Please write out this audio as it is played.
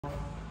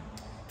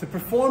To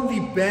perform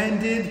the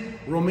banded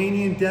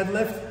Romanian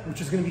deadlift,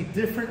 which is going to be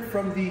different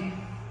from the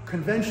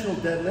conventional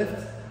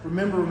deadlift,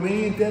 remember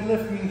Romanian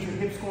deadlift means your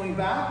hips going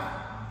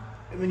back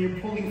and then you're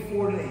pulling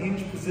forward in a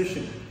hinge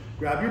position.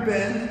 Grab your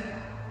bend,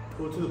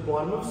 go to the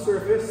bottom of the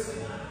surface,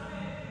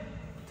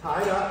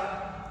 tie it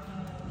up,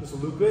 just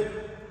loop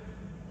it,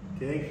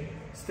 okay?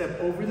 Step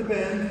over the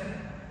bend,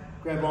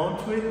 grab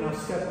onto it, and now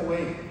step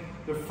away.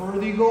 The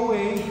further you go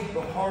away,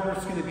 the harder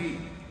it's going to be,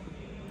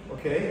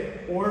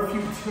 okay? Or if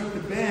you took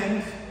the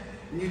bend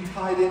and you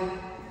tied it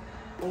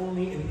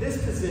only in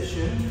this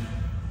position,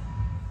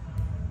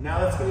 now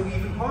that's going to be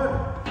even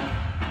harder.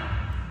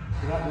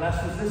 You got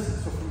less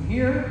resistance. So from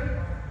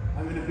here,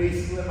 I'm going to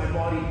basically let my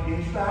body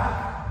hinge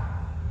back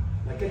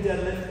like a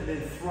deadlift and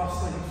then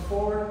thrust my hips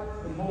forward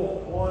and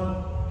hold.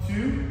 1,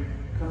 2,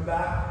 come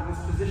back in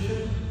this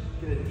position,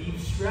 get a deep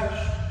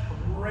stretch,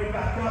 come right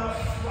back up,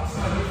 thrust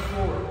my hips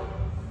forward.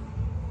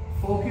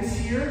 Focus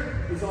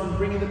here is on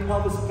bringing the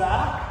pelvis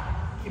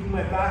back, keeping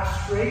my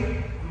back straight.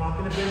 I'm not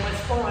going to bend my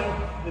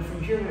spine. And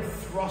from here, I'm going to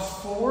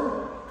thrust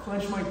forward,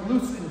 clench my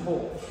glutes and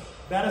hold.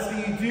 That is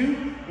how you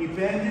do a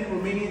banded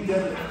Romanian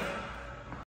deadlift.